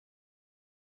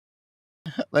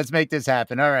Let's make this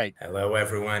happen. All right. Hello,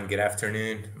 everyone. Good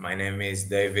afternoon. My name is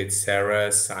David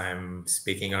Serras. I'm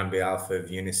speaking on behalf of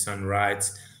Unison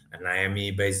Rights, an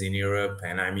IME based in Europe,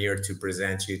 and I'm here to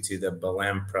present you to the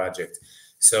BELEM project.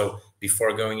 So,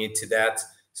 before going into that,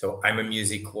 I'm a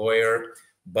music lawyer,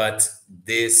 but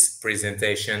this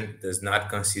presentation does not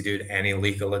constitute any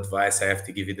legal advice. I have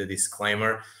to give you the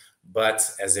disclaimer.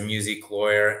 But as a music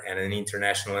lawyer and an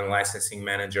international and licensing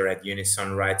manager at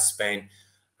Unison Rights Spain,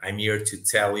 I'm here to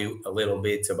tell you a little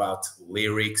bit about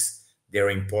lyrics, their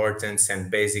importance,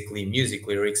 and basically music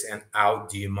lyrics and how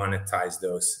do you monetize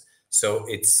those. So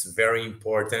it's very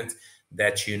important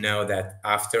that you know that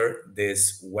after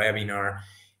this webinar,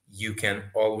 you can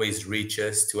always reach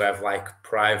us to have like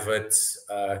private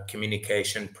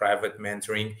communication, private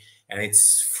mentoring, and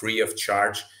it's free of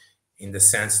charge in the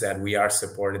sense that we are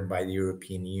supported by the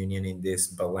European Union in this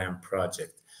BELEM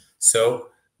project. So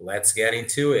let's get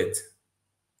into it.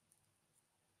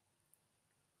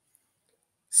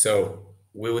 So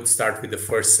we would start with the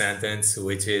first sentence,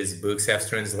 which is books have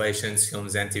translations,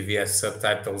 films and TV have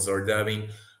subtitles or dubbing,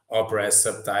 opera has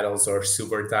subtitles or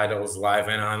supertitles live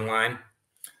and online.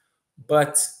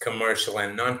 But commercial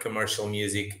and non-commercial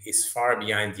music is far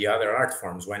behind the other art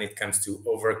forms when it comes to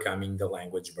overcoming the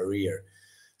language barrier.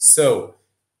 So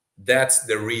that's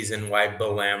the reason why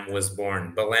BELEM was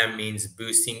born. BELEM means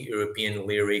boosting European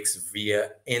lyrics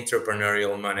via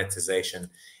entrepreneurial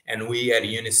monetization. And we at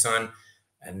Unison,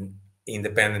 an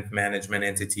independent management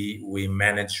entity, we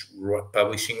manage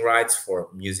publishing rights for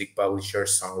music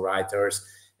publishers, songwriters,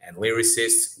 and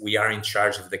lyricists. We are in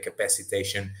charge of the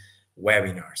capacitation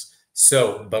webinars.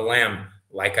 So BELEM,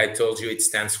 like I told you, it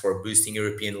stands for Boosting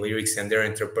European Lyrics and their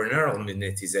Entrepreneurial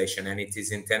Monetization, and it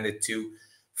is intended to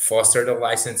foster the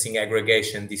licensing,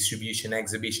 aggregation, distribution,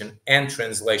 exhibition, and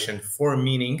translation for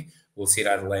meaning, we'll see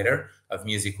that later, of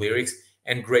music lyrics,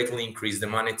 and greatly increase the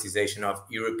monetization of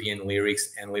European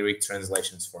lyrics and lyric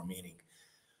translations for meaning.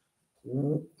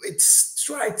 It's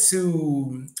try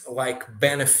to like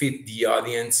benefit the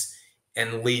audience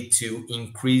and lead to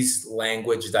increased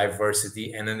language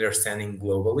diversity and understanding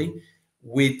globally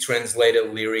with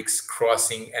translated lyrics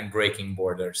crossing and breaking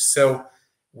borders. So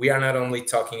we are not only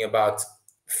talking about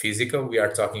physical, we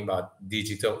are talking about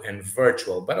digital and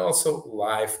virtual, but also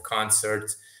live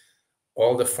concerts,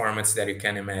 all the formats that you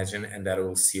can imagine and that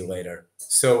we'll see later.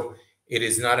 So it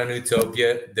is not an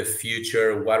utopia. The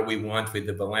future, what we want with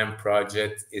the BELEM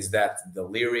project is that the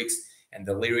lyrics and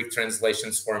the lyric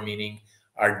translations for meaning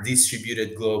are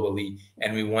distributed globally,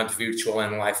 and we want virtual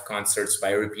and live concerts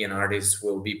by European artists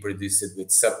will be produced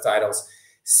with subtitles,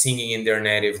 singing in their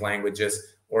native languages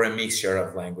or a mixture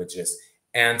of languages.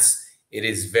 And it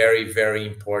is very, very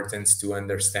important to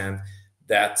understand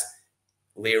that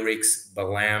lyrics,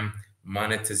 BELEM,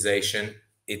 monetization,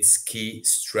 its key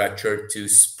structure to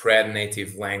spread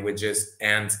native languages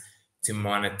and to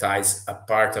monetize a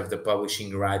part of the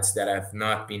publishing rights that have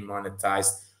not been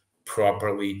monetized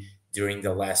properly during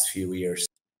the last few years.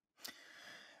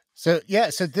 So, yeah,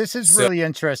 so this is So really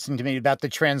interesting to me about the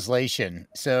translation.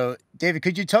 So, David,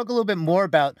 could you talk a little bit more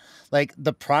about like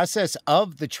the process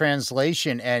of the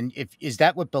translation and if is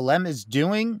that what BELEM is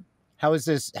doing? How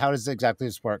does exactly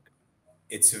this work?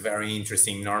 it's very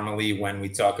interesting. Normally, when we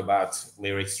talk about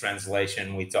lyrics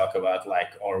translation, we talk about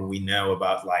like, or we know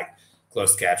about like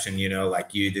closed caption,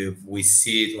 like YouTube. We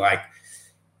see it like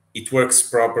it works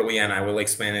properly, and I will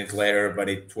explain it later, but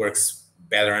it works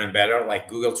better and better, like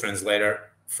Google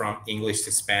Translator from English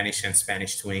to Spanish and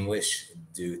Spanish to English,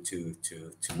 due to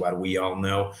what we all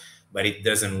know. But it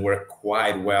doesn't work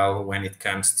quite well when it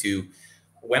comes to,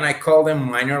 when I call them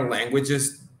minor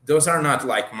languages, those are not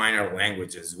like minor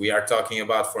languages. We are talking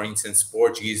about, for instance,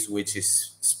 Portuguese, which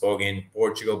is spoken in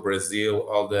Portugal, Brazil,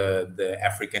 all the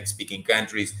African speaking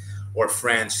countries, or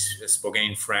French, spoken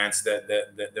in France,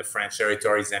 the French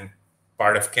territories and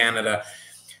part of Canada.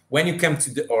 When you come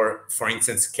to or for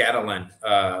instance, Catalan,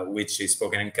 which is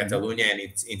spoken in Catalonia and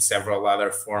it's in several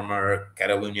other former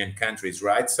Catalonian countries,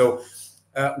 right? So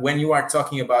when you are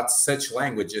talking about such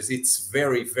languages, it's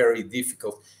very, very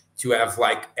difficult to have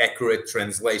like accurate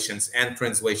translations and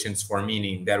translations for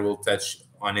meaning, that we'll touch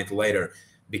on it later.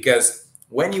 Because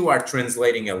when you are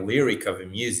translating a lyric of a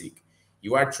music,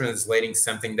 you are translating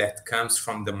something that comes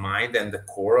from the mind and the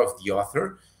core of the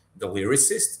author, the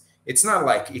lyricist. It's not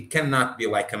like, it cannot be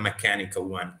like a mechanical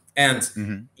one. And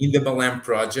Mm-hmm. in the BELEM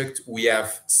project, we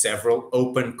have several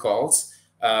open calls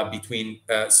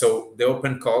so the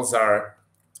open calls are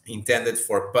intended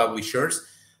for publishers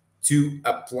to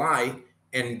apply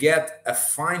and get a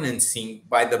financing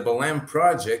by the BELEM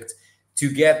project to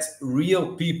get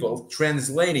real people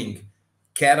translating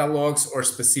catalogs or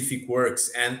specific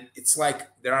works. And it's like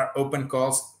there are open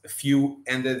calls. A few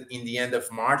ended in the end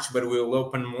of March, but we'll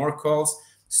open more calls.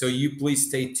 So you please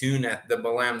stay tuned at the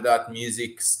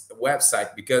belem.music's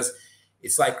website, because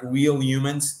it's like real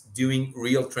humans doing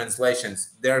real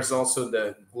translations. There's also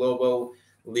the Global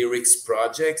Lyrics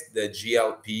Project, the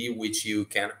GLP, which you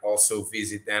can also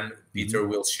visit. And Peter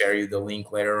will share you the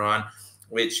link later on,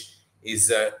 which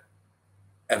is a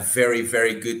very,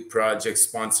 very good project,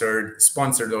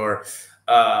 sponsored or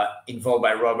involved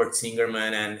by Robert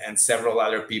Singerman and several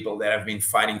other people that have been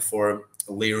fighting for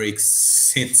lyrics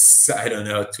since, I don't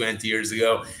know, 20 years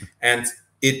ago. And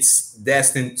it's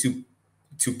destined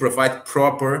to provide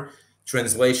proper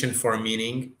translation for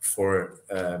meaning for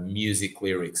music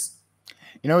lyrics.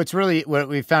 You know, it's really what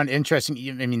we found interesting.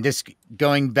 I mean, this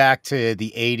going back to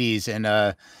the 80s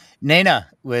and Nena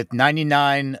with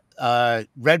 99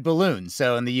 red balloons.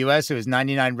 So in the US, it was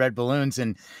 99 red balloons.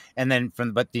 And then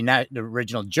but the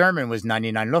original German was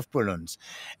 99 Luftballons.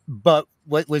 But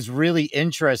what was really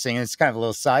interesting, and it's kind of a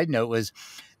little side note, was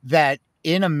that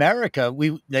in America,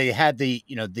 they had the,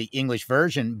 you know, the English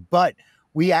version, but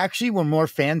we actually were more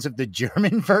fans of the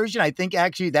German version. I think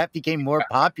actually that became more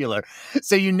popular.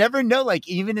 So you never know, like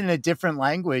even in a different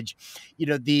language, you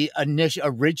know, the initial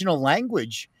original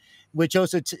language, which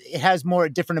also it has more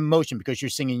different emotion because you're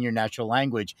singing your natural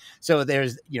language. So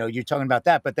there's, you know, you're talking about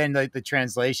that, but then like the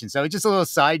translation. So just a little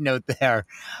side note there.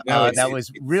 No, That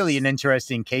was really an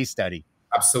interesting case study.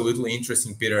 Absolutely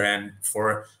interesting, Peter. And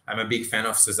I'm a big fan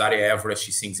of Cesaria Évora.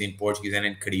 She sings in Portuguese and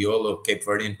in Criollo, Cape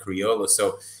Verdean Criollo.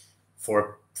 So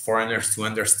for foreigners to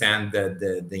understand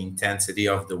the intensity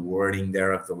of the wording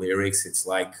there of the lyrics, it's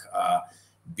like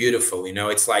beautiful. You know,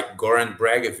 it's like Goran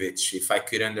Bregovic. If I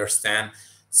could understand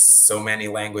so many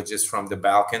languages from the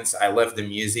Balkans, I love the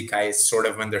music. I sort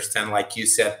of understand, like you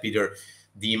said, Peter,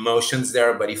 the emotions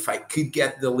there. But if I could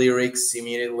get the lyrics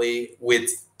immediately with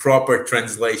proper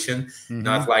translation,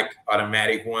 not like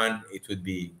automatic one, it would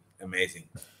be amazing.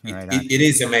 It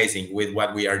is amazing with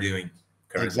what we are doing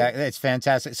currently. Exactly, it's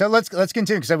fantastic. So let's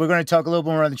continue, because we're going to talk a little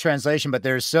more on the translation, but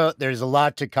there's a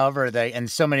lot to cover there and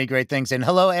so many great things. And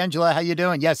hello, Angela, how you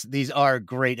doing? Yes, these are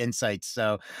great insights.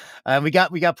 So we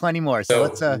got plenty more. So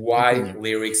let's why continue.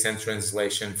 Lyrics and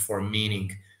translation for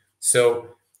meaning? So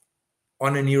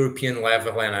on an European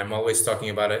level, and I'm always talking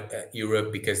about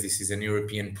Europe because this is an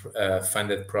European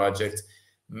funded project,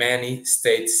 many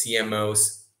state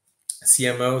CMOs,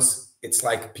 it's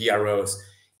like PROs.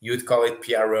 You'd call it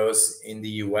PROs in the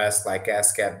US, like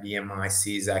ASCAP, BMI,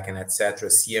 CSAC, and etc.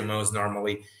 CMOs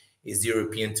normally is the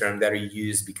European term that are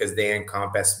used because they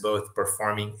encompass both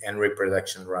performing and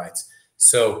reproduction rights.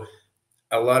 So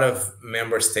a lot of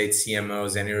member state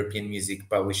CMOs and European music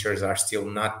publishers are still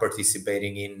not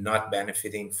participating in, not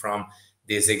benefiting from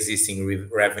these existing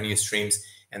revenue streams,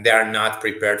 and they are not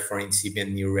prepared for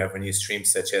incipient new revenue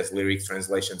streams such as lyric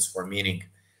translations for meaning.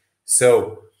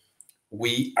 So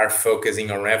we are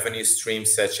focusing on revenue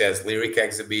streams such as lyric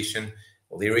exhibition,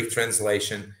 lyric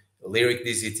translation, lyric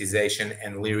digitization,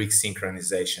 and lyric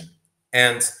synchronization.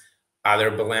 And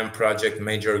other BELEM project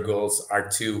major goals are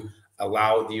to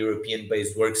allow the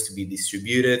European-based works to be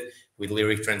distributed with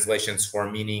lyric translations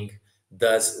for meaning,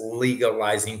 thus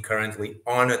legalizing currently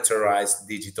unauthorized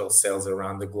digital sales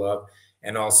around the globe.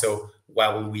 And also,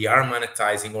 while we are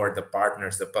monetizing, or the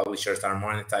partners, the publishers are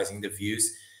monetizing the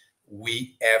views,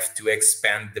 we have to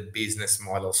expand the business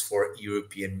models for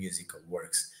European musical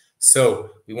works.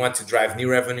 So we want to drive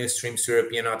new revenue streams to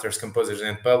European authors, composers,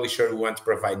 and publishers. We want to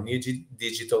provide new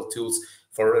digital tools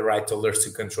for the right holders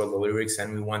to control the lyrics,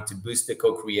 and we want to boost the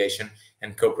co-creation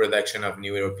and co-production of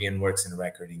new European works and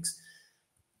recordings.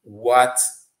 What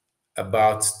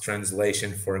about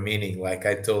translation for meaning? Like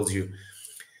I told you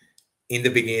in the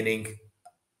beginning,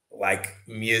 like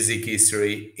music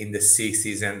history in the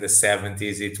 60s and the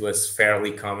 70s, it was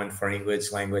fairly common for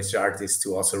English language artists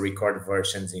to also record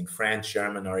versions in French,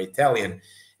 German, or Italian.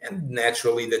 And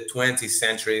naturally, the 20th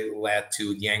century led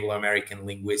to the Anglo-American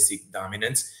linguistic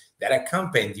dominance that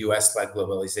accompanied US-led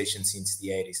globalization since the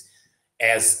 80s.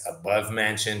 As above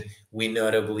mentioned, with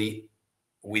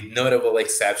notable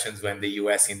exceptions when the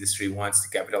US industry wants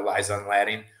to capitalize on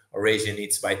Latin or Asian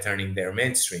hits by turning their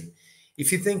mainstream.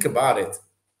 If you think about it,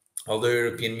 although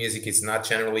European music is not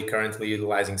generally currently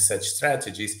utilizing such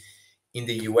strategies, in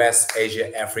the US,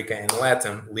 Asia, Africa, and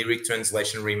Latin, lyric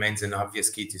translation remains an obvious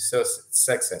key to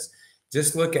success.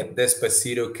 Just look at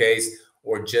Despacito case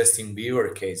or Justin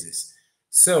Bieber cases.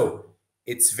 So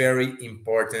it's very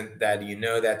important that you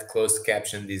know that closed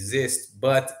caption exists,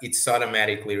 but it's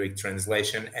automatic lyric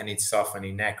translation and it's often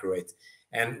inaccurate.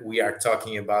 And we are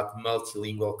talking about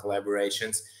multilingual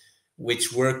collaborations.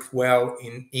 which work well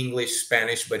in English,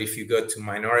 Spanish, but if you go to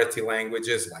minority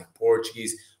languages like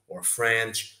Portuguese or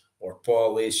French or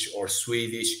Polish or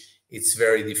Swedish, it's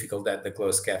very difficult that the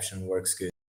closed caption works good.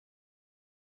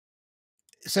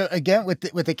 So again, with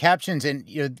the captions, and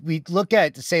we look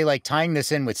at, say, like tying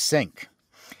this in with sync,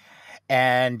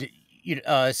 and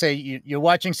say you're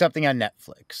watching something on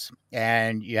Netflix,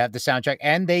 and you have the soundtrack,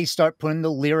 and they start putting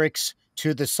the lyrics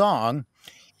to the song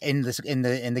in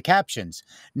the captions.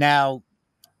 Now,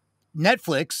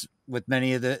 Netflix, with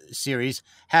many of the series,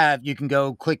 you can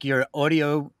go click your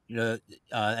audio,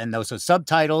 and also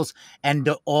subtitles, and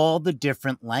all the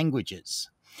different languages.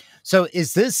 So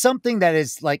is this something that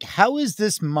is like, how is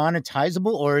this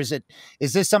monetizable, or is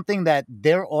this something that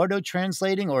they're auto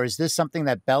translating, or is this something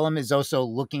that BELEM is also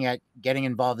looking at getting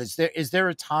involved? Is there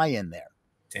a tie in there?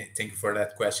 Thank you for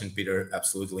that question, Peter.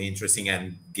 Absolutely interesting,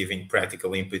 and giving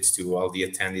practical inputs to all the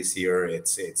attendees here.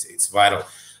 It's vital.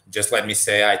 Just let me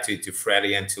say hi to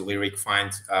Freddie and to Lyric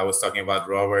Find. I was talking about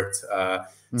Robert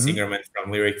Singerman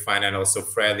from Lyric Find, and also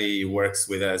Freddie works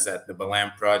with us at the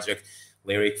BELEM project.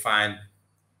 Lyric Find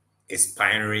is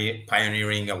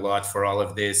pioneering a lot for all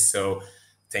of this. So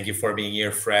thank you for being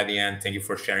here, Freddie, and thank you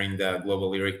for sharing the Global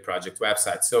Lyric Project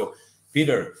website. So,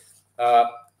 Peter,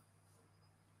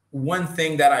 one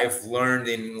thing that I've learned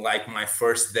in like my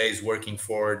first days working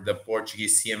for the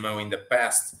Portuguese CMO in the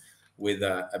past with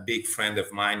a big friend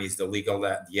of mine, is the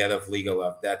head of legal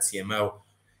of that CMO.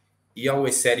 He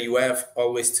always said you have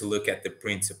always to look at the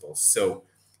principles. So,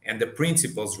 and the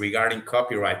principles regarding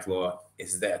copyright law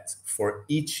is that for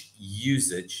each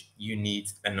usage, you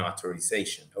need an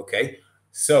authorization. Okay.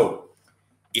 So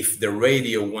if the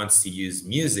radio wants to use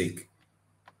music,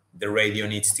 the radio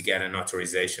needs to get an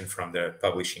authorization from the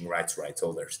publishing rights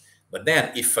holders. But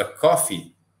then if a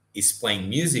coffee is playing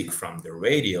music from the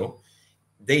radio,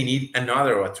 they need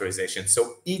another authorization.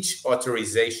 So each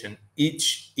authorization,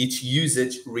 each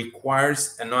usage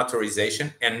requires an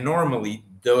authorization. And normally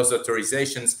those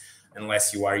authorizations,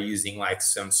 unless you are using like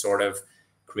some sort of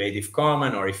Creative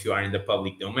Commons, or if you are in the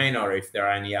public domain, or if there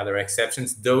are any other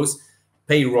exceptions, those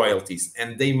pay royalties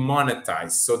and they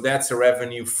monetize. So that's a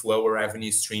revenue flow, a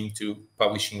revenue stream to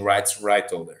publishing rights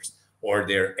holders or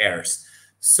their heirs.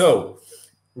 So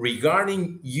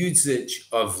regarding usage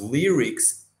of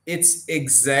lyrics, it's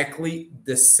exactly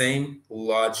the same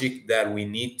logic that we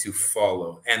need to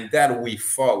follow and that we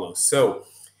follow. So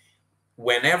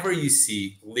whenever you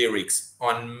see lyrics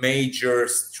on major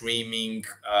streaming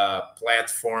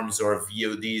platforms or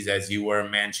VODs, as you were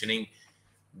mentioning,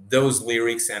 those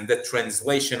lyrics and the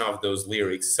translation of those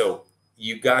lyrics. So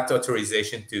you got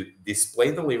authorization to display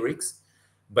the lyrics,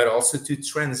 but also to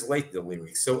translate the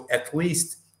lyrics. So at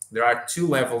least there are two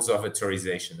levels of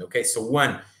authorization. Okay, so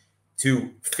one,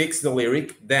 to fix the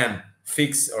lyric, then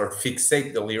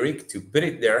fixate the lyric, to put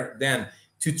it there, then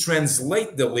to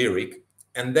translate the lyric.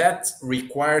 And that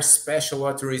requires special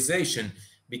authorization,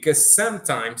 because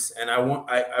sometimes, and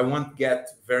I won't get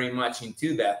very much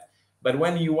into that, but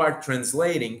when you are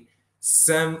translating,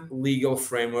 some legal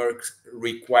frameworks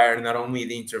require not only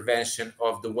the intervention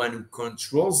of the one who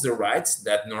controls the rights,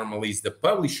 that normally is the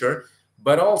publisher,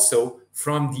 but also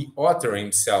from the author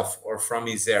himself or from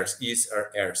his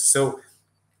or heirs. So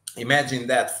imagine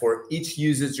that for each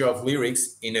usage of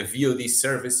lyrics in a VOD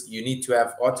service, you need to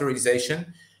have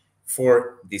authorization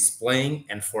for displaying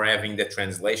and for having the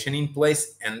translation in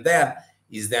place. And that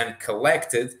is then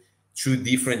collected through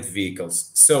different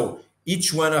vehicles. So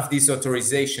each one of these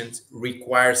authorizations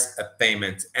requires a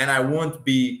payment. And I won't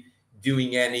be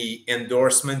doing any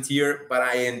endorsement here, but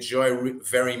I enjoy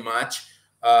very much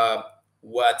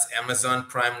what Amazon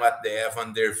Prime, what they have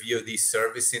on their VOD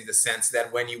service, in the sense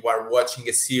that when you are watching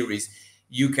a series,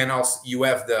 you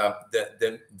have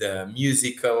the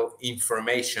musical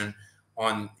information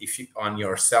on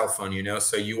your cell phone,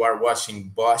 so you are watching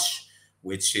Bosch,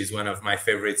 which is one of my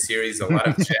favorite series, a lot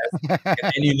of jazz,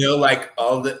 and like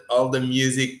all the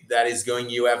music that is going,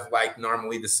 you have like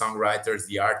normally the songwriters,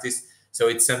 the artists, so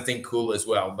it's something cool as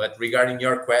well. But regarding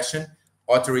your question,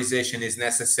 authorization is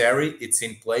necessary, it's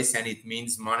in place, and it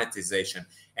means monetization,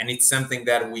 and it's something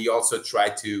that we also try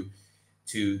to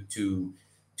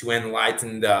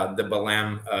enlighten the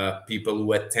BELEM people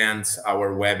who attend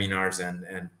our webinars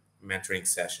and mentoring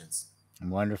sessions.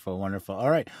 Wonderful, wonderful. All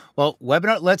right, well,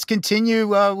 webinar, let's continue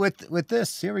with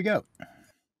this. Here we go.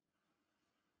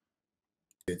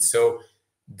 So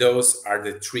those are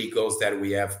the three goals that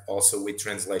we have also with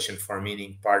Translation for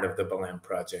Meaning, part of the BELEM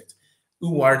project.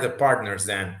 Who are the partners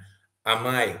then?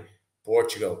 Amai,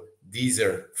 Portugal,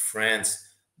 Deezer, France,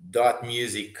 Dot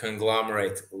Music,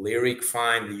 Conglomerate, Lyric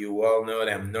Find, you all know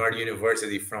them, Nord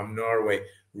University from Norway,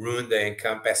 Runda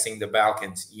encompassing the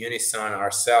Balkans, Unison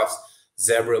ourselves,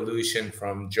 Zebrevolution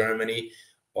from Germany,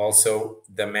 also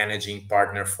the managing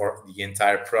partner for the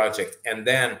entire project. And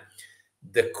then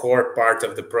the core part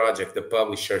of the project, the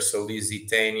publisher, so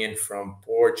Lusitanian from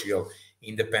Portugal,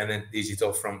 Independent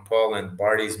Digital from Poland,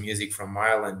 Barty's Music from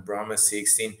Ireland, Brahma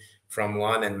 16 from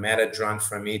London, Metadron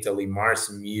from Italy, Mars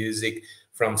Music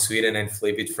from Sweden, and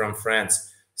Flip It from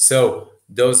France. So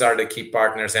those are the key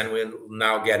partners, and we'll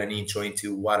now get an intro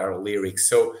into what are lyrics.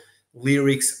 So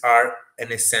lyrics are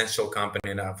an essential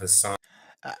component of a song.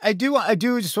 I do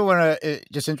just want to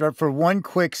just interrupt for one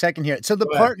quick second here. So the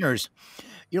Go ahead. partners,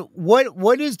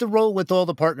 what is the role with all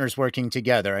the partners working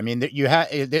together? I mean, that you have,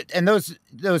 and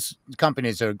those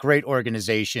companies are great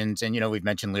organizations, and we've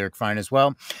mentioned Lyric Fine as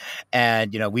well,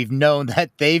 and we've known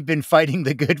that they've been fighting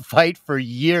the good fight for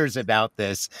years about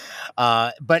this.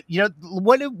 But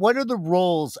what are the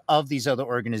roles of these other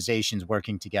organizations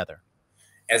working together?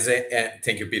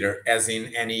 Thank you, Peter. As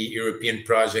in any European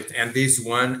project, and this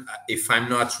one, if I'm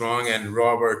not wrong, and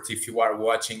Robert, if you are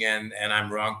watching and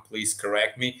I'm wrong, please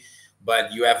correct me.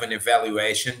 But you have an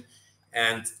evaluation,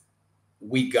 and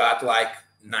we got like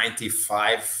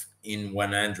 95 in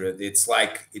 100. It's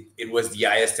like it was the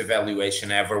highest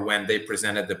evaluation ever when they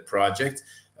presented the project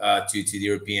to the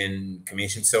European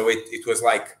Commission. So it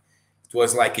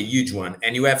was like a huge one.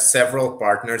 And you have several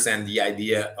partners, and the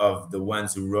idea of the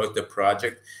ones who wrote the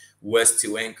project was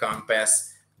to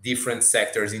encompass different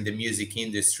sectors in the music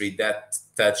industry that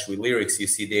touch with lyrics. You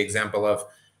see the example of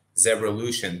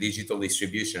Zebrevolution, digital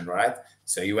distribution, right?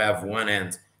 So you have one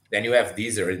end, then you have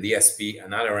Deezer, DSP,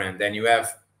 another end, then you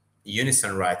have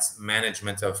Unison rights,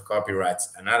 management of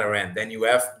copyrights, another end, then you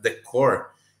have the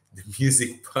core, the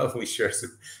music publishers,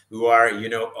 who are,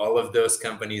 all of those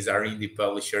companies are indie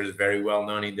publishers, very well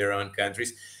known in their own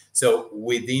countries. So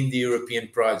within the European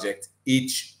project,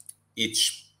 each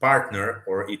partner,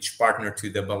 or each partner to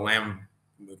the BELEM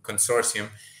consortium,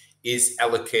 is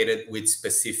allocated with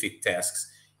specific tasks.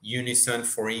 Unison,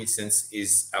 for instance,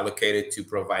 is allocated to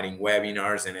providing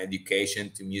webinars and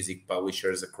education to music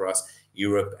publishers across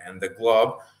Europe and the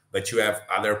globe. But you have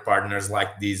other partners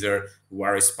like Deezer, who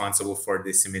are responsible for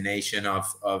dissemination of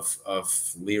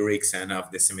lyrics and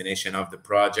of dissemination of the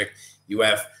project. You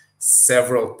have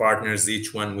several partners,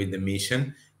 each one with the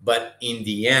mission. But in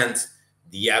the end,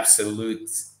 the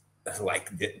absolute, like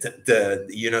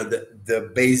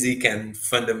the basic and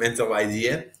fundamental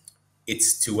idea,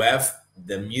 it's to have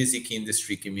the music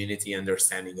industry community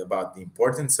understanding about the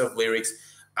importance of lyrics,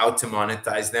 how to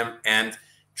monetize them, and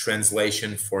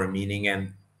translation for meaning.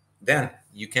 And then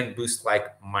you can boost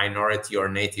like minority or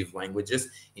native languages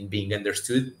in being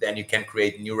understood. Then you can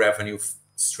create new revenue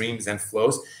streams and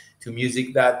flows to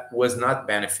music that was not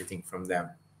benefiting from them.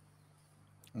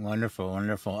 Wonderful,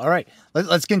 wonderful. All right,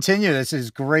 let's continue. This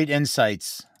is great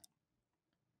insights.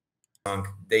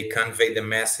 They convey the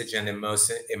message and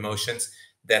emotions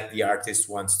that the artist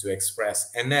wants to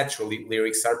express. And naturally,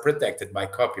 lyrics are protected by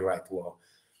copyright law.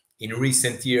 In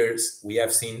recent years, we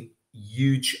have seen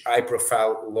huge high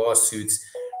profile lawsuits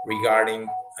regarding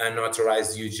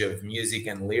unauthorized use of music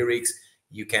and lyrics.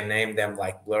 You can name them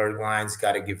like Blurred Lines,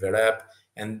 Gotta Give It Up.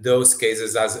 And those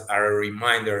cases are a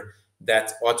reminder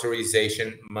that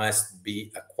authorization must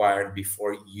be acquired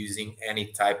before using any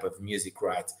type of music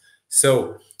right.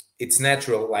 So it's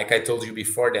natural, like I told you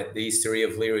before, that the history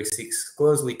of lyrics is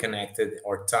closely connected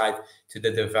or tied to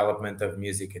the development of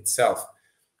music itself.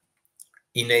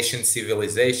 In ancient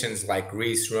civilizations like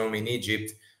Greece, Rome, and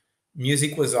Egypt,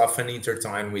 music was often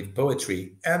intertwined with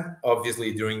poetry. And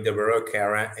obviously, during the Baroque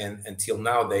era and until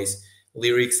nowadays,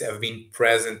 lyrics have been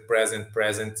present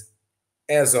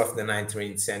as of the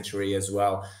 19th century as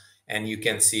well. And you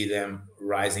can see them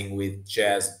rising with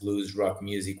jazz, blues, rock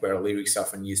music, where lyrics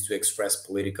often used to express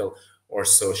political or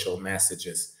social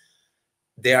messages.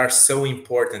 They are so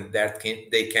important that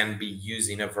they can be used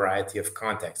in a variety of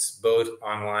contexts, both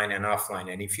online and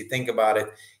offline. And if you think about it,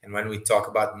 and when we talk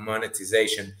about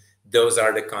monetization, those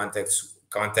are the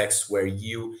contexts where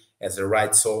you, as a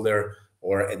rights holder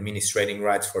or administrating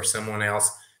rights for someone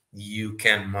else, you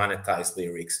can monetize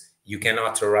lyrics. You can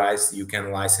authorize, you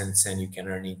can license, and you can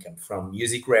earn income from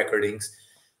music recordings,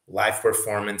 live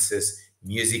performances,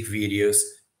 music videos,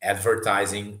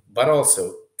 advertising, but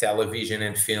also television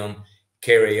and film,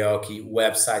 karaoke,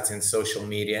 websites and social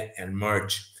media, and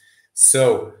merch.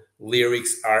 So,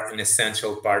 lyrics are an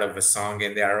essential part of a song,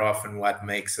 and they are often what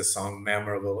makes a song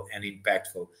memorable and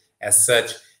impactful. As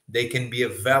such, they can be a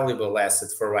valuable asset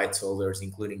for rights holders,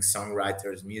 including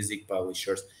songwriters, music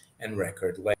publishers, and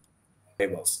record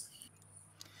labels.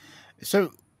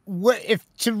 So what if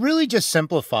to really just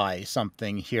simplify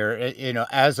something here,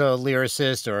 as a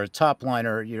lyricist or a top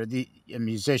liner, a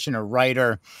musician or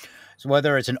writer, so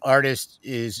whether it's an artist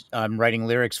is writing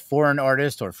lyrics for an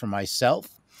artist or for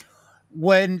myself,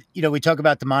 when we talk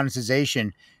about the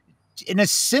monetization in a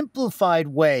simplified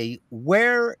way,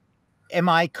 where am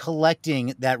I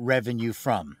collecting that revenue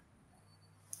from?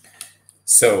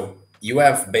 So you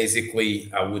have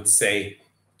basically, I would say,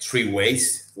 three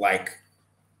ways, like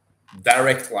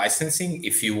direct licensing.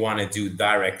 If you want to do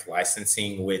direct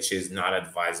licensing, which is not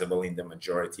advisable in the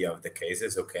majority of the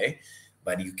cases, okay,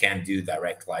 but you can do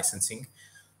direct licensing.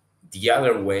 The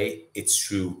other way, it's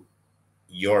through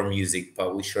your music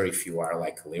publisher. If you are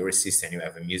like a lyricist and you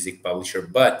have a music publisher,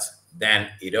 but then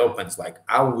it opens like,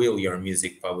 how will your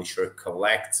music publisher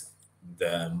collect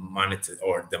the money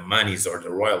or the monies or the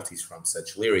royalties from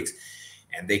such lyrics?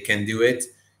 And they can do it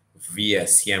via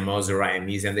CMOs or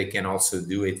IMEs, and they can also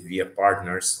do it via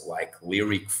partners like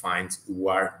Lyric Find, who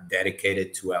are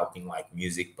dedicated to helping like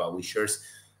music publishers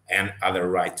and other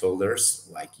right holders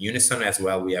like Unison as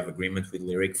well. We have agreement with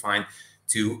Lyric Find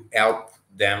to help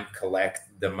them collect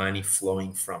the money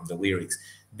flowing from the lyrics.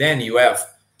 Then you have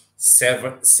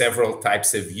several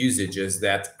types of usages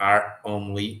that are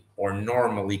only or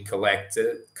normally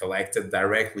collected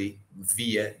directly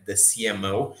via the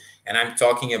CMO, and I'm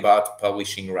talking about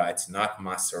publishing rights, not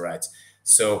master rights.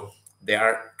 So they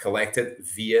are collected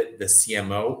via the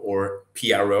CMO or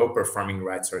PRO, performing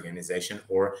rights organization,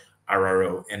 or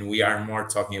RRO, and we are more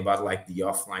talking about like the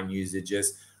offline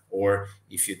usages, or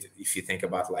if you think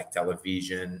about like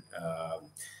television,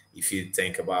 if you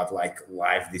think about like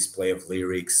live display of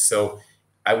lyrics. So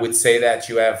I would say that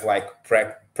you have like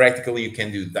practically you can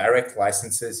do direct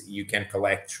licenses. You can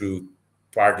collect through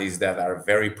parties that are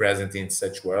very present in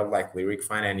such world like Lyric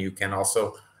Find, and you can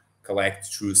also collect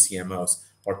through CMOs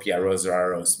or PROs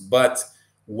or ROs. But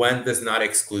one does not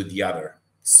exclude the other.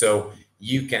 So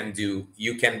you can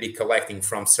be collecting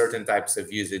from certain types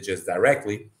of usages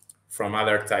directly, from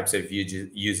other types of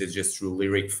usages through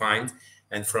Lyric Find,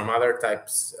 and from other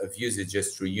types of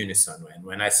usages through Unison. And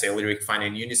when I say Lyric Find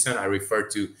and Unison, I refer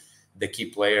to the key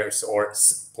players or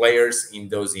players in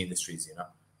those industries.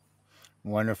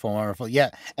 Wonderful, wonderful.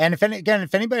 Yeah, and if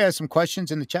anybody has some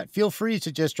questions in the chat, feel free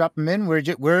to just drop them in.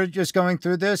 We're just going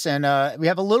through this, and we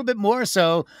have a little bit more.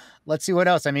 So let's see what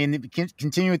else. I mean,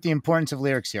 continue with the importance of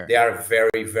lyrics here. They are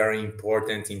very, very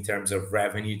important in terms of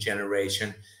revenue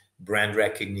generation, brand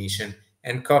recognition,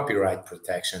 and copyright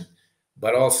protection.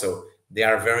 But also, they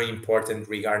are very important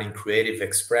regarding creative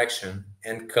expression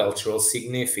and cultural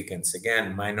significance.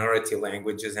 Again, minority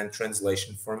languages and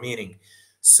translation for meaning.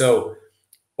 So,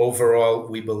 overall,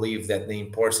 we believe that the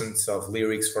importance of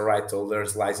lyrics for right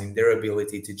holders lies in their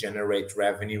ability to generate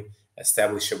revenue,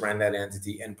 establish a brand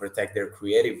identity, and protect their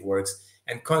creative works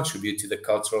and contribute to the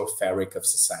cultural fabric of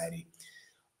society.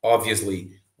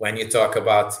 Obviously, when you talk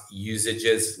about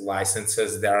usages,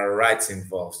 licenses, there are rights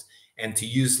involved. And to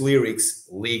use lyrics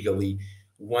legally,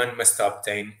 one must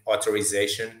obtain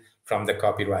authorization from the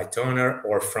copyright owner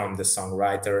or from the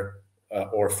songwriter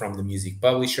or from the music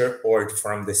publisher or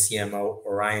from the CMO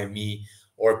or IME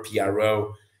or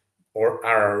PRO or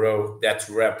RRO that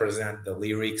represent the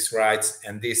lyrics rights.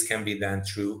 And this can be done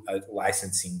through a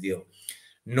licensing deal.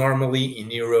 Normally in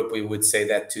Europe, we would say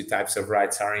that two types of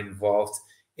rights are involved.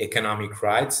 Economic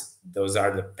rights, those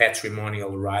are the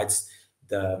patrimonial rights,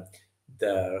 the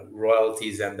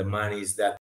royalties and the monies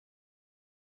that.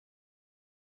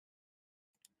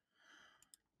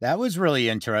 That was really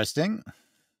interesting.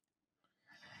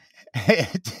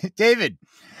 David,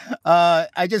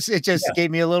 it just Yeah,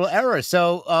 gave me a little error.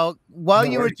 So while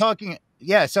no you were worries. talking,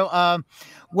 yeah. So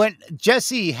when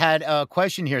Jesse had a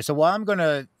question here, so while I'm going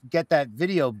to get that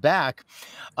video back,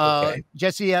 Okay.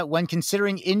 Jesse, when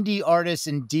considering indie artists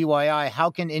and DIY, how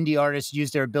can indie artists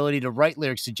use their ability to write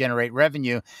lyrics to generate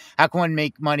revenue? How can one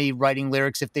make money writing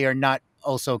lyrics if they are not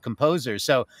also composers?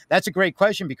 So that's a great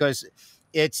question because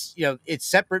it's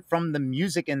separate from the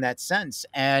music in that sense.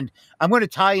 And I'm going to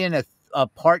tie in a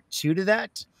part two to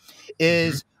that Mhm.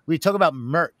 is we talk about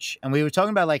merch, and we were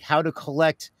talking about like how to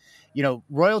collect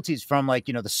royalties from like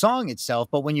the song itself,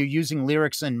 but when you're using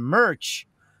lyrics and merch,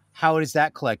 how is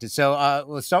that collected? So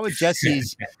we'll start with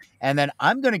Jesse's, and then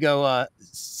I'm going to go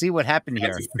see what happened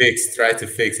here. Try to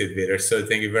fix it, Peter. So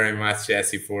thank you very much,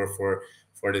 Jesse, for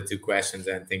the two questions,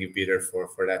 and thank you, Peter,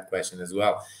 for that question as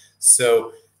well.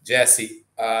 So Jesse,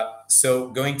 so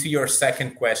going to your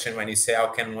second question, when you say how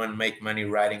can one make money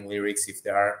writing lyrics if they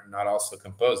are not also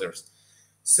composers?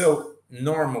 So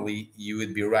normally you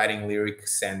would be writing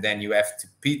lyrics and then you have to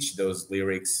pitch those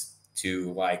lyrics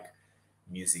to like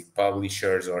music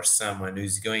publishers or someone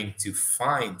who's going to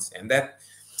find. And that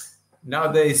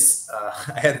nowadays,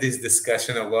 I had this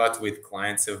discussion a lot with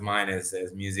clients of mine as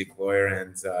music lawyer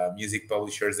and music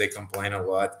publishers. They complain a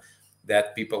lot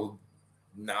that people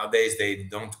nowadays, they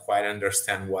don't quite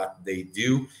understand what they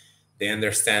do. They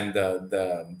understand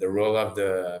the role of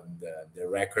the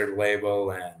record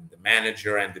label and the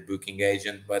manager and the booking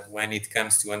agent, but when it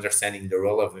comes to understanding the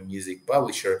role of a music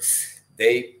publisher,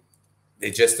 they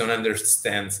they just don't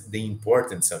understand the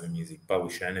importance of a music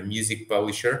publisher. And a music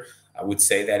publisher, I would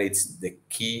say that it's the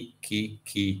key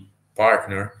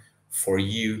partner for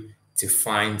you to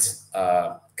find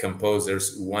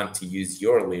composers who want to use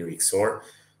your lyrics, or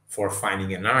for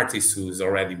finding an artist who's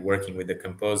already working with the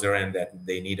composer and that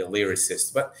they need a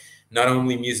lyricist. But not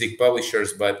only music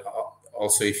publishers, but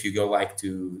also if you go like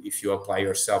to, if you apply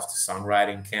yourself to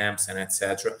songwriting camps and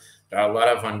etc., there are a lot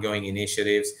of ongoing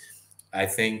initiatives. I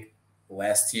think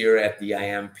last year at the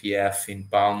IMPF in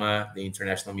Palma, the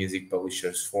International Music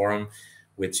Publishers Forum,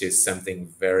 which is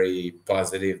something very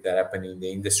positive that happened in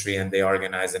the industry, and they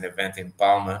organized an event in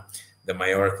Palma, the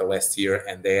Mallorca, last year,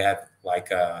 and they had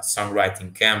like a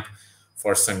songwriting camp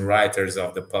for songwriters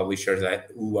of the publishers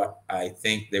who I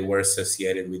think they were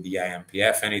associated with the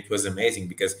IMPF, and it was amazing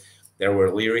because there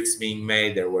were lyrics being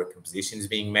made, there were compositions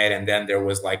being made, and then there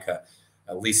was like a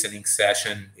listening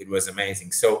session. It was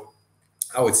amazing. So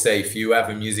I would say if you have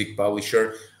a music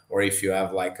publisher, or if you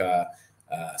have like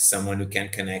someone who can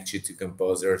connect you to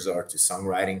composers or to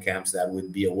songwriting camps, that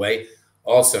would be a way.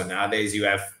 Also, nowadays you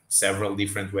have several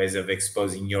different ways of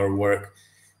exposing your work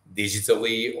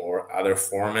digitally or other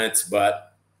formats,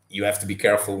 but you have to be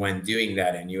careful when doing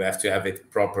that, and you have to have it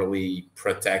properly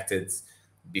protected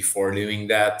before doing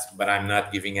that. But I'm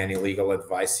not giving any legal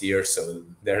advice here, so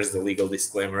there's the legal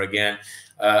disclaimer again.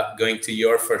 Going to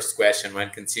your first question, when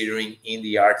considering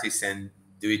indie artists and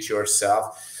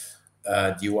do-it-yourself,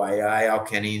 DIY, how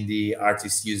can indie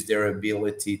artists use their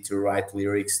ability to write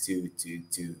lyrics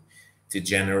to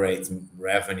generate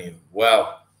revenue?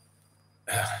 Well,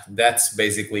 that's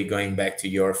basically going back to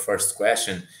your first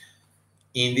question.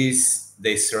 Indies,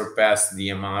 they surpass the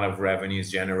amount of revenues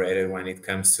generated when it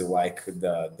comes to like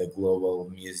the global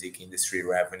music industry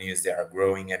revenues. They are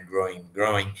growing and growing and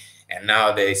growing. And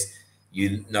nowadays,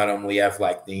 you not only have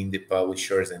like the indie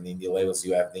publishers and indie labels,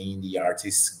 you have the indie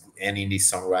artists and indie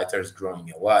songwriters growing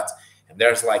a lot. And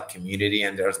there's like community,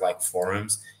 and there's like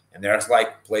forums, and there's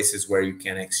like places where you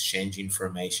can exchange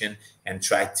information and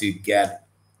try to get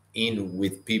in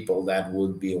with people that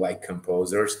would be like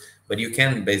composers. But you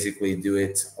can basically do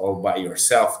it all by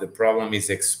yourself. The problem is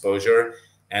exposure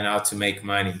and how to make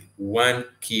money. One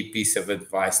key piece of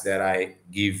advice that I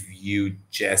give you,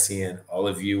 Jesse, and all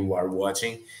of you who are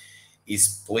watching,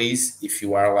 is please, if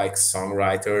you are like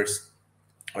songwriters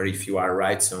or if you are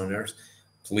rights owners,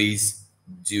 please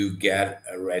do get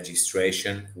a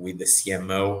registration with the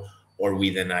CMO or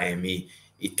with an IME.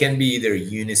 It can be either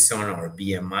Unison or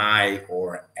BMI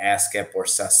or ASCAP or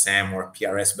SASAM or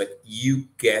PRS, but you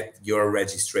get your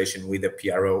registration with a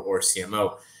PRO or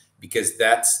CMO, because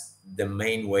that's the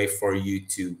main way for you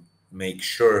to make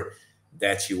sure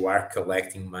that you are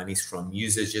collecting monies from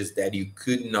usages that you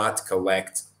could not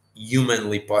collect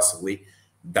humanly, possibly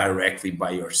directly by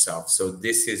yourself. So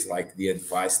this is like the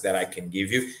advice that I can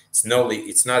give you. It's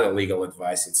not a legal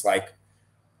advice. It's like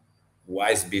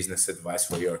wise business advice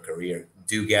for your career.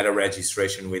 Do get a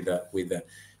registration with the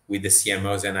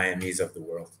CMOs and IMEs of the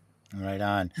world. Right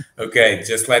on. Okay,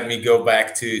 just let me go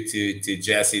back to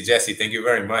Jesse. Jesse, thank you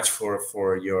very much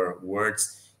for your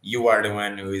words. You are the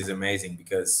one who is amazing,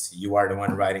 because you are the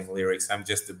one writing lyrics. I'm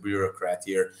just a bureaucrat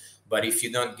here. But if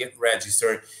you don't get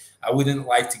registered, I wouldn't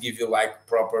like to give you like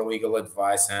proper legal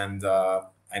advice, and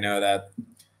I know that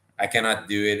I cannot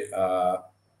do it.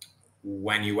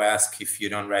 When you ask, if you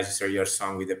don't register your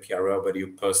song with the PRO, but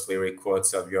you post lyric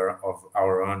quotes of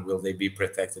our own, will they be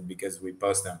protected because we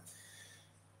post them?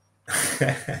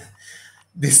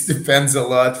 This depends a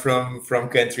lot from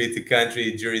country to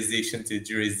country, jurisdiction to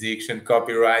jurisdiction.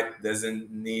 Copyright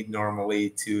doesn't need normally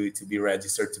to be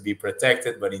registered to be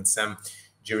protected, but in some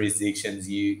jurisdictions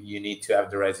you need to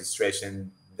have the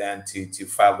registration then to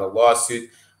file the lawsuit,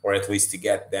 or at least to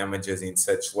get damages in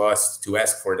such loss, to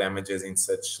ask for damages in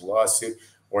such lawsuit.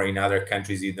 Or in other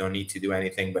countries, you don't need to do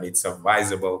anything, but it's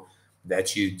advisable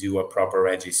that you do a proper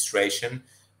registration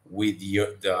with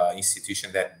the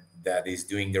institution that is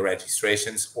doing the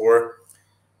registrations, or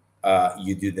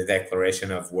you do the declaration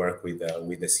of work with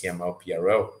the CMO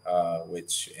PRO,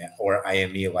 which or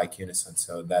IME like Unison.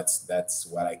 So that's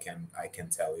what I can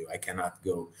tell you. I cannot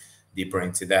go deeper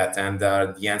into that. And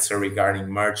the answer regarding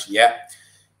merch, yeah.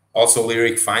 Also,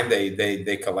 Lyric Find,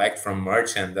 they collect from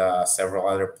merch, and several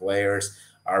other players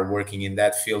are working in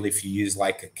that field. If you use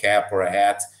like a cap or a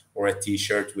hat or a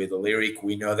t-shirt with a lyric,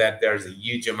 we know that there's a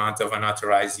huge amount of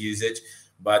unauthorized usage,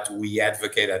 but we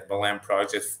advocate at Belem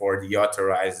Project for the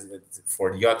authorized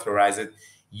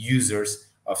users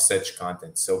of such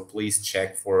content. So please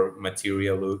check for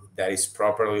material that is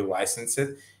properly licensed,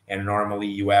 and normally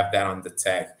you have that on the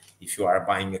tag. If you are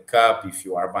buying a cup, if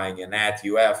you are buying an hat,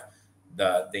 you have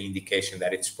the indication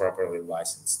that it's properly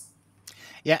licensed.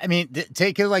 Yeah, I mean,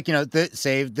 take it like,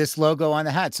 say this logo on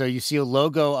the hat. So you see a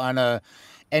logo on a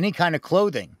any kind of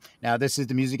clothing. Now, this is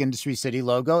the Music Industry City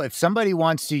logo. If somebody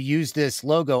wants to use this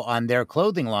logo on their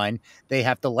clothing line, they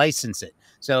have to license it.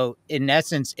 So in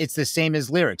essence, it's the same as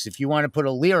lyrics. If you want to put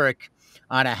a lyric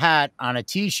on a hat, on a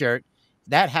t-shirt,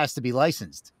 that has to be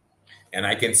licensed. And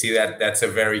I can see that that's a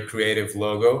very creative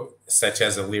logo, such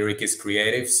as a lyric is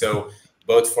creative. So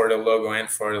both for the logo and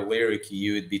for the lyric,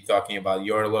 you would be talking about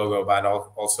your logo, but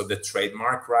also the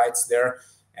trademark rights there,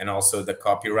 and also the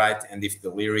copyright. And if the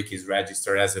lyric is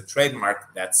registered as a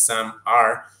trademark, that some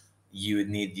are, you would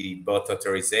need both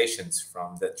authorizations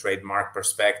from the trademark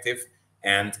perspective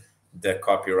and the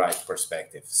copyright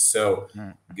perspective. So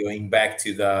going back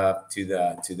to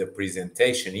the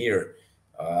presentation here,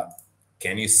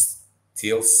 can you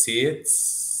still see it?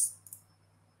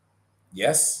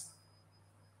 Yes,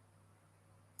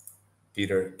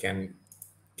 Peter, can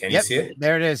you Yep, see it?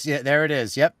 there it is. Yeah, there it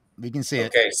is. Yep, we can see it.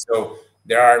 Okay, so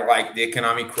there are like the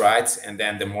economic rights and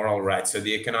then the moral rights. So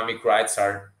the economic rights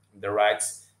are the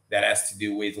rights that has to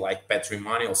do with like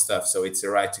patrimonial stuff. So it's the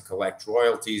right to collect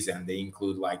royalties, and they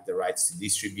include like the rights to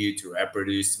distribute, to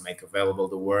reproduce, to make available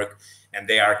the work, and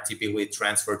they are typically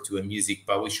transferred to a music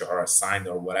publisher or assigned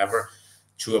or whatever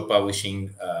through a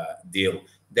publishing deal.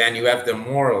 Then you have the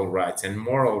moral rights, and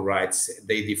moral rights,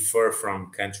 they differ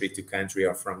from country to country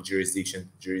or from jurisdiction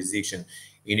to jurisdiction.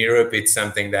 In Europe, it's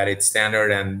something that it's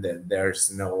standard and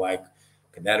there's no like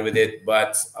that with it.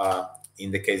 But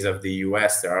in the case of the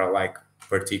US, there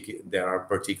are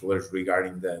particulars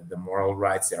regarding the moral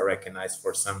rights. They are recognized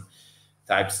for some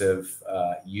types of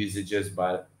usages,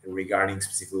 but regarding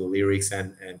specifically lyrics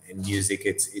and music,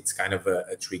 it's kind of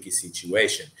a tricky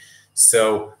situation.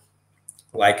 So,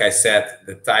 like I said,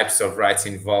 the types of rights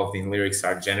involved in lyrics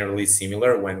are generally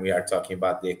similar when we are talking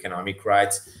about the economic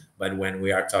rights, but when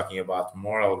we are talking about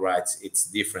moral rights, it's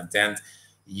different. And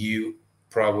you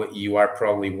are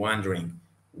probably wondering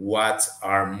what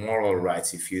are moral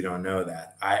rights if you don't know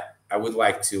that. I would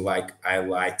like to like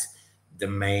highlight the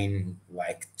main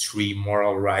like three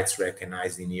moral rights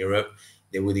recognized in Europe.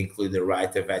 They would include the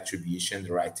right of attribution,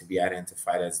 the right to be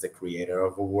identified as the creator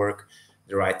of a work,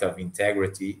 the right of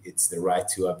integrity, it's the right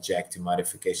to object to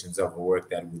modifications of a work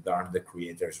that would harm the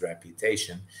creator's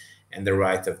reputation, and the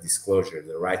right of disclosure,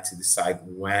 the right to decide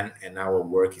when and how a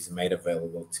work is made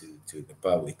available to the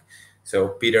public. So,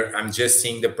 Peter, I'm just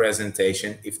seeing the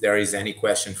presentation. If there is any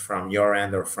question from your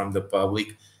end or from the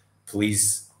public,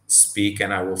 please speak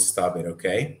and I will stop it,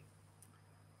 okay?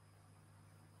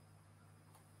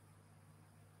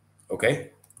 Okay?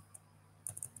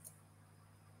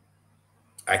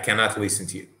 I cannot listen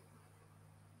to you.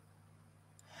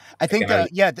 I I think,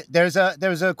 cannot. yeah, there's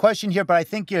a question here, but I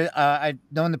think I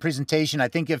know in the presentation. I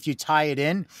think if you tie it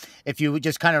in, if you would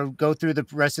just kind of go through the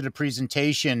rest of the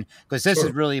presentation, because this is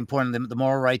Sure. really important, the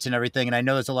moral rights and everything. And I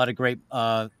know there's a lot of great,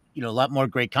 a lot more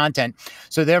great content.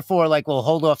 So therefore, like we'll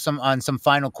hold off on some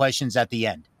final questions at the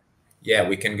end. Yeah,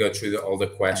 we can go through all the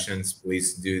All right. questions.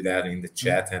 Please do that in the Mhm.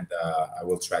 chat, and I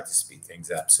will try to speed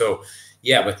things up. So,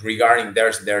 yeah, but regarding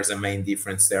there's a main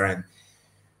difference there, and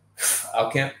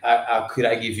how could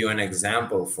I give you an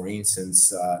example? For instance,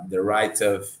 the right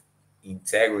of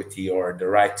integrity or the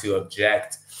right to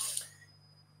object.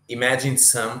 Imagine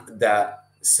that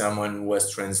someone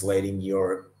was translating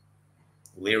your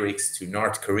lyrics to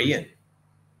North Korean,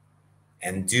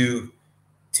 and due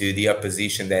to the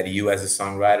opposition that you as a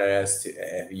songwriter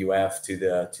you have to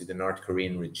the North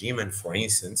Korean regime, and for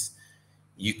instance,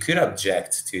 you could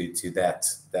object to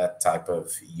that type of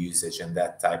usage and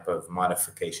that type of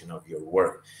modification of your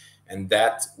work, and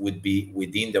that would be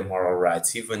within the moral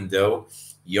rights, even though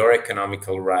your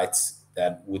economical rights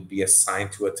that would be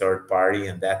assigned to a third party,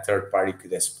 and that third party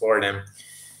could explore them.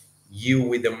 You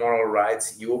with the moral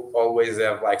rights, you always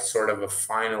have like sort of a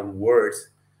final word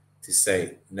to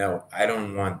say, no, I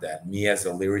don't want that. Me as a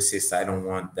lyricist, I don't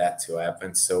want that to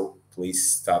happen. So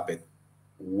please stop it.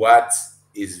 What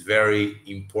is very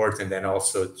important and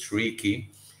also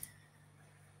tricky,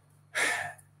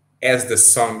 as the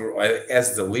song,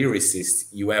 as the lyricist,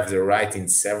 you have the right in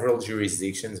several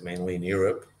jurisdictions, mainly in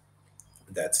Europe.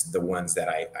 That's the ones that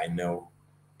I know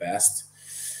past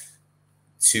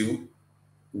to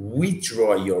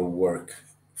withdraw your work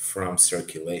from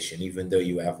circulation, even though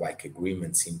you have like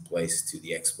agreements in place to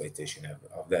the exploitation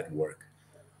of that work.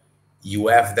 You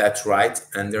have that right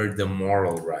under the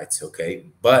moral rights, okay?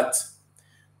 But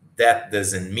that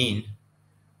doesn't mean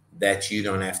that you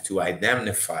don't have to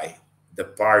identify the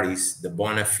parties, the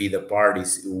bona fide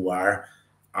parties who are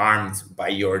harmed by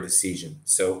your decision.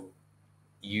 So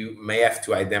you may have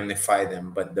to identify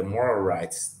them, but the moral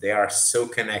rights, they are so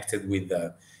connected with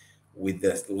the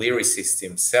lyricist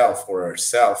himself or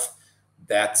herself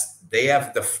that they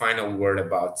have the final word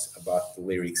about the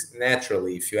lyrics.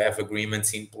 Naturally, if you have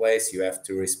agreements in place, you have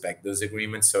to respect those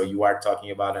agreements. So you are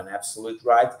talking about an absolute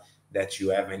right that you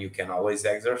have and you can always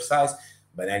exercise.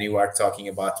 But then you are talking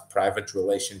about private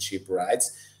relationship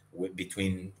rights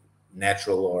between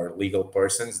natural or legal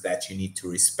persons that you need to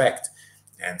respect.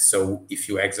 And so if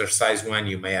you exercise one,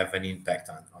 you may have an impact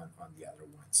on the other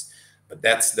ones. But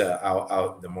that's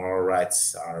how the moral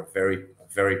rights are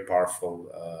very powerful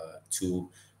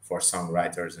tool for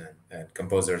songwriters and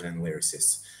composers and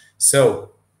lyricists.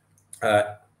 So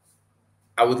I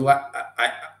would like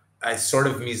I sort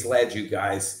of misled you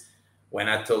guys when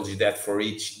I told you that for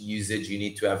each usage you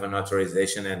need to have an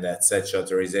authorization, and that such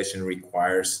authorization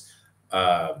requires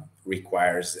the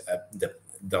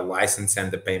license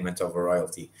and the payment of a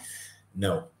royalty.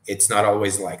 No, it's not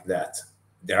always like that.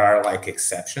 There are like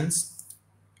exceptions.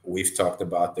 We've talked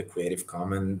about the Creative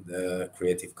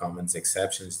Commons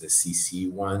exceptions, the CC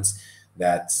ones,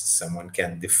 that someone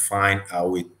can define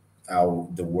how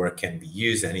the work can be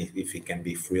used and if it can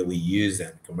be freely used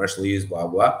and commercially used, blah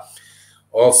blah.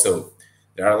 Also,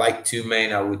 there are like two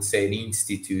main, I would say,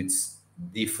 institutes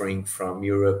differing from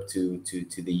Europe to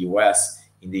the US.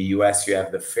 In the US, you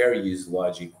have the fair use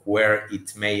logic, where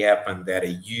it may happen that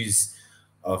a use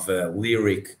of a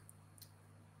lyric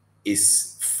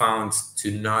is found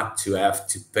to not to have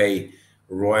to pay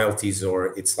royalties,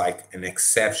 or it's like an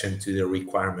exception to the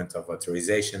requirement of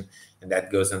authorization, and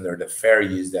that goes under the fair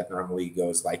use. That normally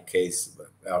goes like case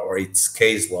or it's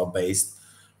case law based.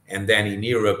 And then in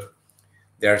Europe,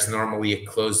 there's normally a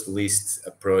closed list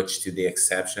approach to the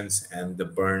exceptions and the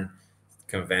Berne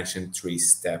Convention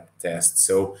three-step test.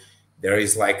 So there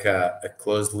is like a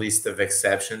closed list of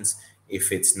exceptions.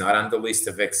 If it's not on the list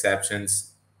of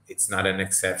exceptions, it's not an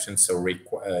exception. So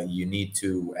you need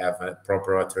to have a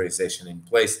proper authorization in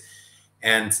place.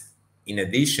 And in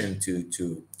addition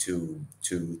to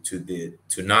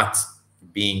not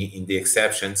being in the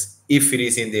exceptions, if it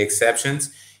is in the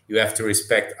exceptions, you have to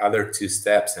respect other two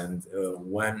steps. And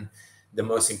the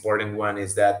most important one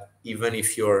is that even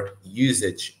if your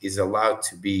usage is allowed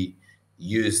to be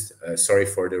used, sorry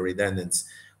for the redundancy,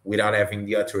 without having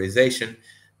the authorization,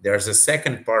 there's a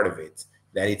second part of it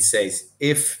that it says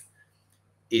if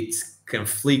it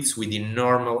conflicts with the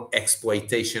normal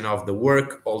exploitation of the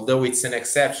work, although it's an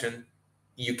exception,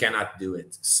 you cannot do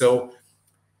it. So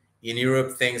in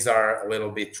Europe, things are a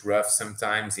little bit rough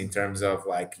sometimes in terms of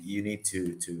like you need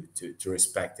to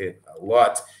respect it a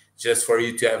lot. Just for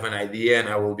you to have an idea, and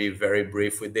I will be very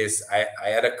brief with this. I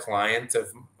had a client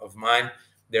of mine.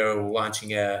 They were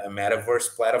launching a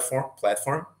metaverse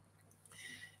platform,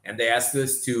 and they asked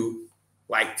us to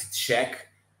check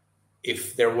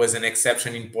if there was an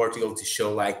exception in Portugal to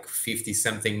show like 50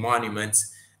 something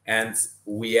monuments, and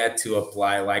we had to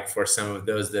apply like for some of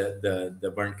those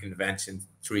the Berne Convention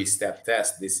three-step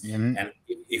test. This and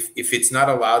if it's not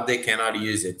allowed, they cannot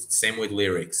use it. Same with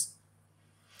lyrics.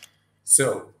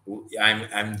 So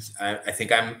I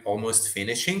think I'm almost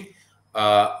finishing,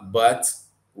 but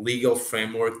legal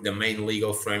framework, the main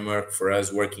legal framework for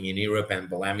us working in Europe, and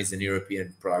BELEM is an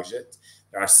European project.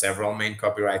 There are several main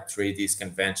copyright treaties,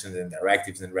 conventions, and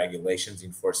directives and regulations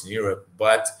in force in Europe,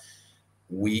 but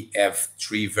we have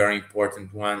three very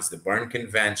important ones: the Berne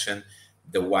Convention,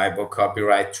 the WIPO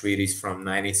copyright treaties from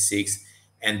 '96,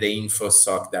 and the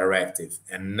InfoSoc directive.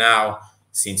 And now,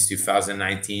 since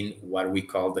 2019, what we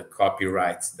call the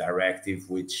Copyright Directive,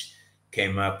 which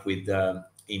came up with the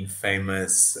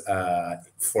infamous,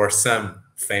 for some,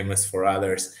 famous for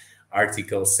others,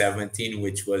 Article 17,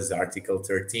 which was Article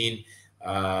 13,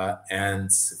 and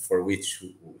for which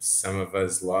some of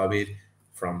us lobbied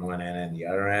from one end and the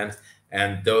other end.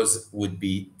 And those would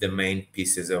be the main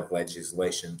pieces of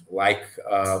legislation. Like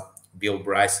Bill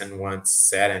Bryson once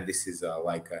said, and this is a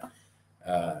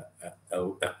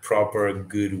proper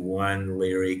good one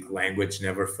lyric: language,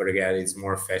 never forget, is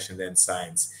more fashion than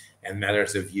science, and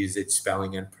matters of usage,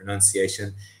 spelling, and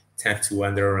pronunciation tend to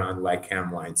wander around like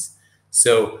hemlines.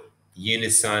 So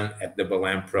Unison at the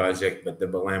BELEM project, but the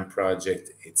BELEM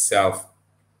project itself,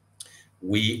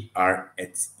 we are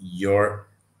at your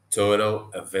total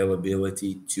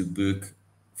availability to book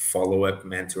follow-up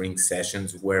mentoring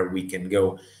sessions where we can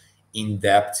go in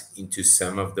depth into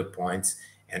some of the points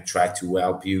and try to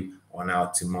help you on how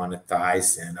to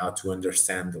monetize and how to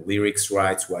understand the lyrics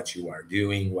rights, what you are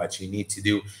doing, what you need to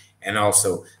do. And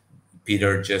also,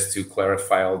 Peter, just to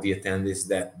clarify all the attendees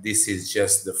that this is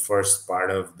just the first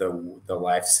part of the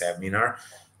live seminar.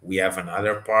 We have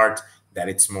another part that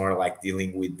it's more like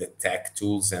dealing with the tech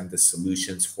tools and the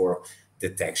solutions for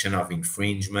detection of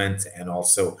infringement, and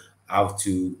also how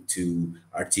to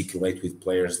articulate with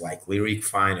players like Lyric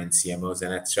Fine and CMOs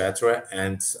and etc.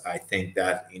 And I think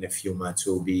that in a few months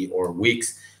will be, or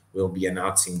weeks, we'll be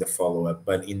announcing the follow-up.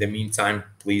 But in the meantime,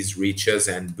 please reach us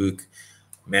and book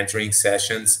mentoring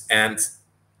sessions, and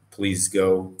please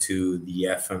go to the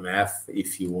FMF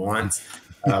if you want,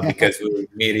 because we will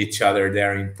meet each other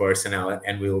there in person,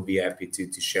 and we will be happy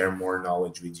to share more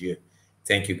knowledge with you.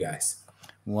 Thank you, guys.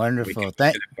 Wonderful.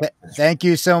 Thank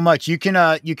you so much. You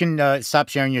can stop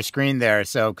sharing your screen there.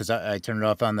 So, cause I turned it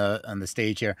off on the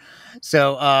stage here.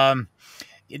 So,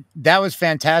 that was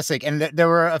fantastic. And there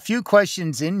were a few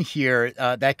questions in here,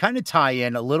 that kind of tie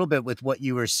in a little bit with what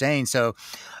you were saying. So,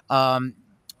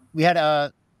 we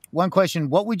had one question.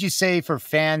 What would you say for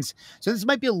fans? So this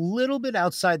might be a little bit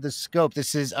outside the scope.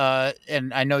 This is,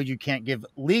 and I know you can't give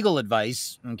legal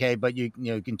advice, okay, but you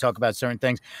can talk about certain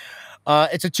things.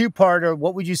 It's a two-parter.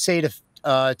 What would you say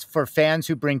to for fans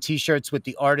who bring T-shirts with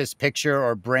the artist picture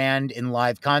or brand in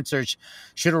live concerts?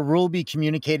 Should a rule be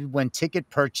communicated when ticket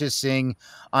purchasing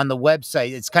on the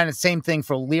website? It's kind of the same thing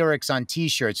for lyrics on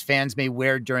T-shirts fans may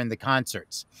wear during the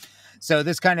concerts. So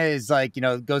this kind of is like,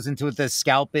 goes into the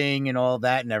scalping and all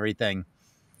that and everything.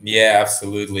 Yeah,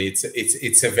 absolutely.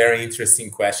 It's a very interesting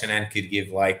question and could give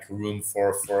like room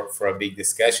for a big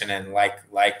discussion. And like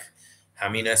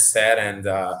Hamina said, and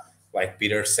like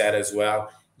Peter said as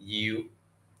well,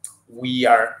 we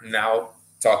are now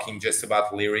talking just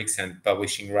about lyrics and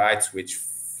publishing rights, which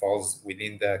falls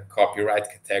within the copyright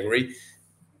category.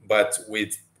 But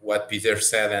with what Peter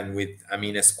said and with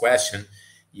Amina's question,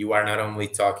 you are not only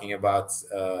talking about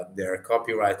their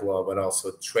copyright law, but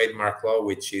also trademark law,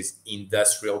 which is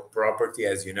industrial property.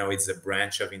 As you know, it's a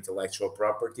branch of intellectual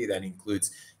property that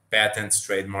includes patents,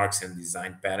 trademarks, and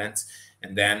design patents.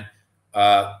 And then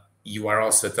you are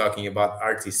also talking about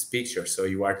artist pictures. So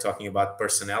you are talking about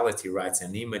personality rights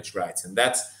and image rights. And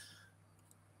that's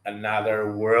another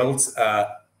world.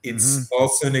 It's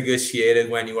also negotiated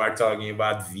when you are talking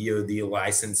about VOD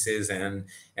licenses and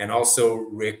also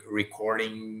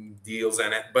recording deals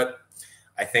and it. But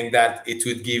I think that it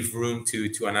would give room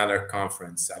to another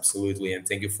conference. Absolutely. And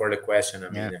thank you for the question,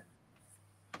 Amina. Yeah.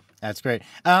 That's great.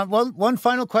 Well, one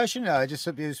final question, just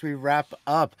as we wrap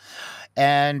up.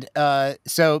 And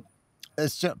so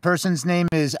this person's name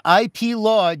is IP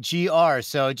Law GR.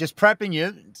 So just prepping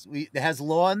you, it has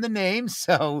law in the name.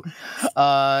 So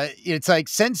it's like,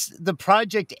 since the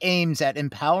project aims at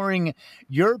empowering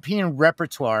European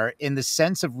repertoire in the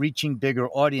sense of reaching bigger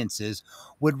audiences,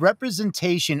 would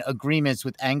representation agreements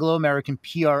with Anglo-American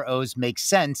PROs make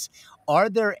sense? Are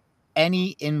there any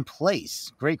in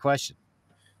place? Great question.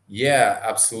 Yeah,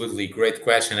 absolutely. Great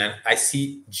question. And I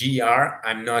see GR.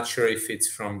 I'm not sure if it's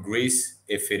from Greece.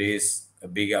 If it is, a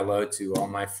big hello to all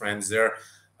my friends there.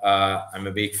 I'm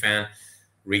a big fan.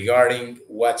 Regarding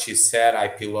what you said,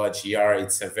 IP Law GR,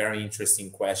 it's a very interesting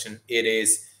question. It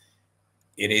is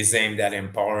aimed at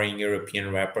empowering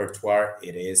European repertoire.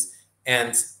 It is.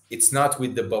 And it's not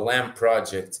with the BELEM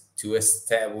project to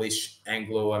establish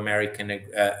Anglo-American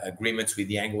agreements with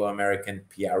the Anglo-American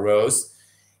PROs.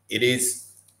 It is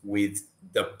with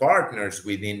the partners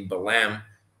within BELEM,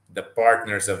 the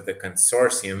partners of the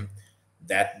consortium,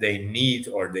 that they need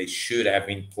or they should have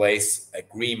in place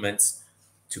agreements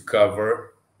to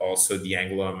cover also the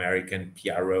Anglo-American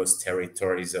PROs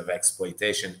territories of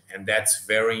exploitation. And that's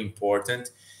very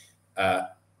important.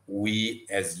 We,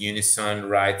 as Unison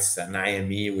Rights and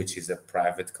IME, which is a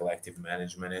private collective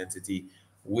management entity,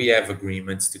 we have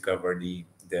agreements to cover the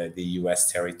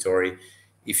US territory.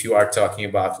 If you are talking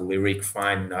about Lyric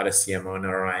Fine, not a CMO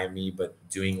nor IME, but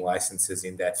doing licenses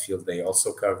in that field, they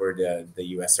also cover the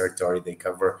US territory. They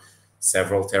cover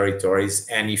several territories.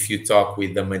 And if you talk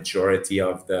with the majority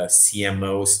of the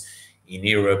CMOs in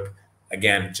Europe,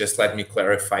 again, just let me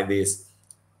clarify this.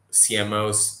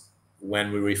 CMOs,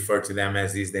 when we refer to them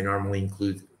as these, they normally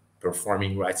include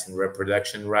performing rights and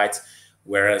reproduction rights.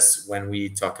 Whereas when we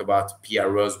talk about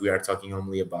PROs, we are talking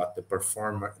only about the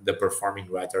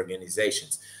performing right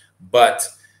organizations. But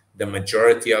the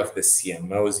majority of the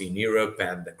CMOs in Europe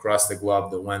and across the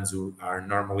globe, the ones who are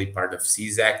normally part of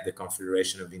CSAC, the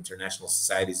Confederation of International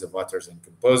Societies of Authors and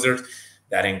Composers,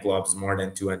 that englobes more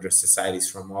than 200 societies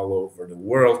from all over the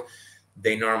world.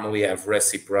 They normally have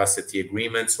reciprocity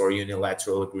agreements or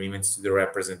unilateral agreements to the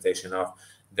representation of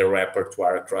the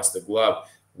repertoire across the globe.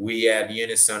 We at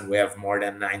Unison, we have more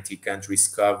than 90 countries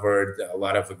covered, a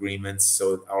lot of agreements.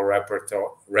 So our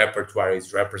repertoire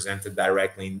is represented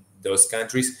directly in those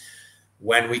countries.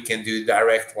 When we can do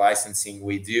direct licensing,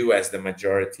 we do, as the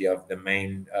majority of the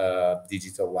main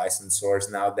digital licensors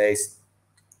nowadays.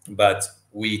 But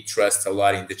we trust a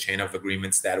lot in the chain of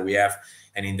agreements that we have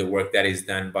and in the work that is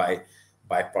done by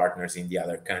partners in the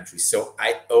other countries. So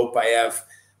I hope I have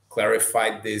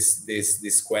clarified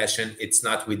this question. It's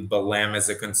not with BELEM as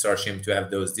a consortium to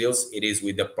have those deals. It is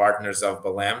with the partners of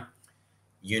BELEM,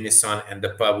 Unison, and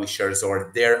the publishers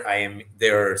or their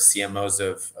CMOs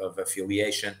of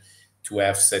affiliation to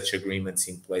have such agreements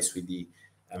in place with the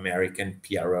American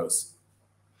PROs.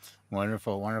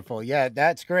 Wonderful, wonderful. Yeah,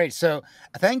 that's great. So,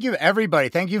 thank you, everybody.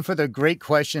 Thank you for the great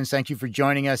questions. Thank you for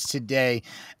joining us today.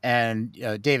 And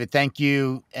David, thank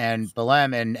you, and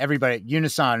Belem, and everybody at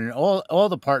Unison, and all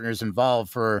the partners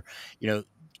involved for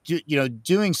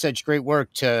doing such great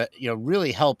work to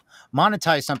really help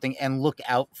monetize something and look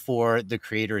out for the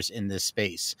creators in this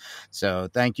space. So,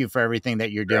 thank you for everything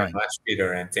that you're Very doing. much,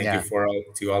 Peter, and thank you Yeah.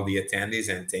 to all the attendees,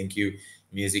 and thank you,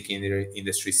 Music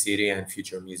Industry City and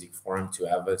Future Music Forum, to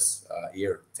have us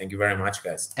here. Thank you very much,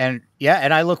 guys. And yeah,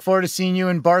 and I look forward to seeing you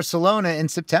in Barcelona in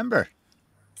September.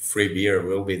 Free beer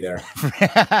will be there.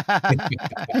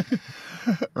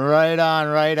 Right on,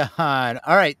 right on.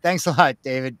 All right. Thanks a lot,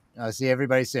 David. I'll see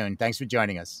everybody soon. Thanks for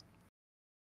joining us.